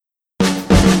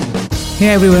Hey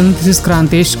everyone, this is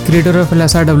Krantesh, creator of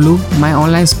LSRW, my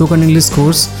online spoken English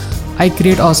course. I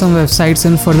create awesome websites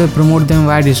and further promote them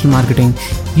via digital marketing.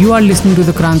 You are listening to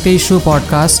the Krantesh Show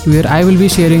podcast, where I will be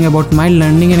sharing about my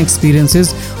learning and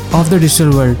experiences of the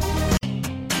digital world.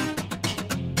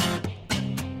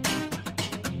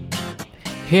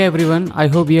 Hey everyone, I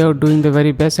hope you are doing the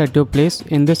very best at your place.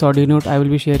 In this audio note, I will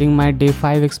be sharing my day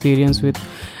 5 experience with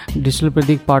Digital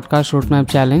Pratik Podcast Roadmap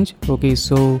Challenge. Okay,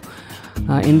 so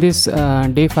in this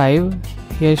day 5,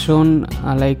 he has shown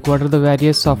what are the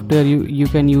various software you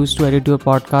can use to edit your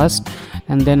podcast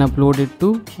and then upload it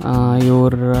to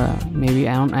your maybe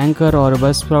on Anchor or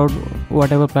Buzzsprout,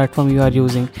 whatever platform you are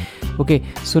using. Okay,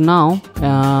 so now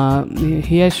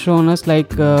he has shown us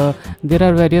there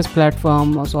are various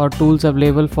platforms or tools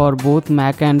available for both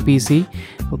Mac and PC.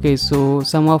 Okay, so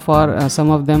some of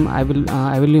them I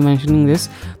will be mentioning this.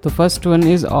 The first one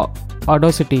is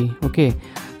Audacity. Okay,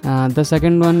 the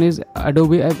second one is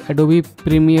Adobe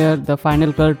Premiere, the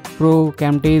Final Cut Pro,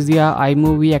 Camtasia,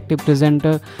 iMovie, Active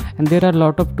Presenter, and there are a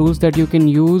lot of tools that you can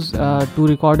use to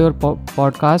record your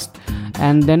podcast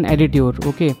and then edit your.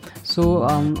 Okay, so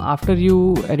after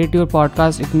you edit your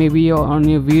podcast, it may be on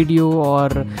your video or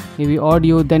maybe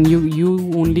audio, then you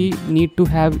only need to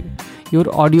have your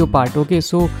audio part. Okay,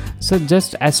 so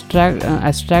just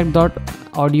extract dot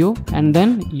audio, and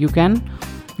then you can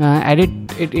edit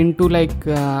it into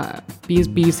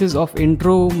pieces of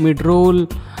intro, mid-roll,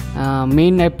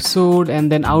 main episode,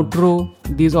 and then outro,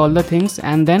 these all the things.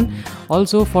 And then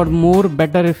also for more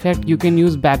better effect, you can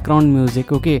use background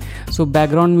music. Okay, so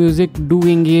background music do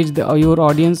engage your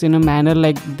audience in a manner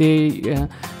like they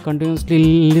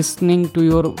continuously listening to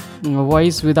your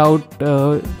voice without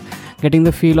getting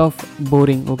the feel of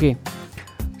boring. Okay,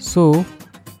 so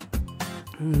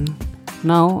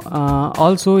now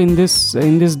also in this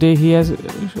day he has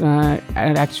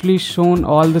actually shown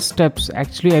all the steps,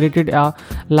 actually edited a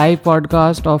live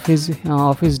podcast of his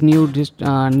new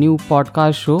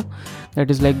podcast show, that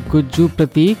is like Gujju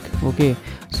Pratik. Okay,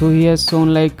 so he has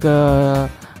shown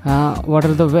what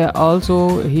are the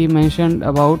also he mentioned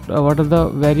about what are the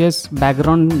various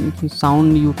background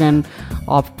sound you can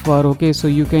opt for. Okay, so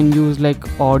you can use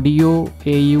audio,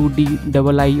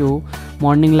 AUDIIO,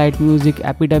 morning light music,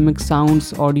 epidemic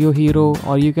sounds, audio hero,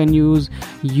 or you can use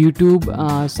YouTube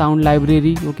sound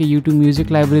library. Okay, YouTube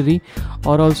music library,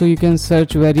 or also you can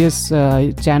search various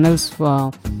channels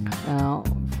from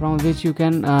which you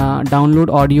can download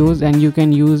audios and you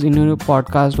can use in your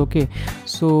podcast. Okay,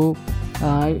 so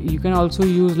you can also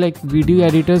use video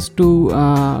editors to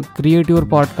create your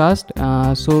podcast.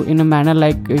 So in a manner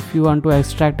if you want to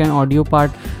extract an audio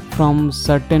part from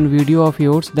certain video of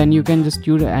yours, then you can just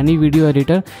use any video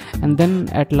editor, and then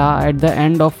at the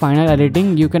end of final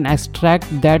editing you can extract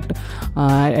that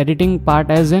editing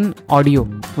part as an audio.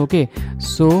 Okay,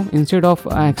 so instead of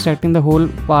extracting the whole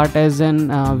part as an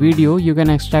video, you can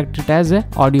extract it as a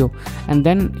audio, and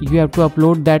then you have to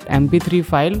upload that mp3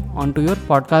 file onto your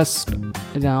podcast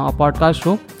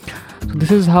show. So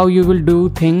this is how you will do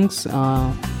things,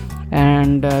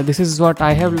 and this is what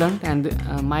I have learned, and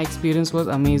my experience was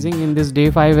amazing in this day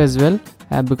 5 as well,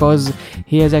 because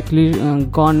he has actually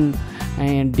gone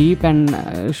deep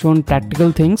and shown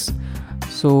practical things.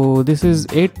 So this is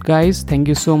it, guys. Thank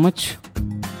you so much.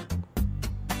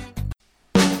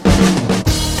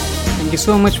 Thank you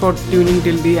so much for tuning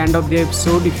till the end of the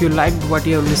episode. If you liked what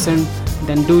you have listened,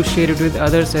 then do share it with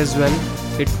others as well.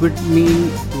 It would mean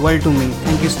world to me.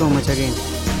 Thank you so much again.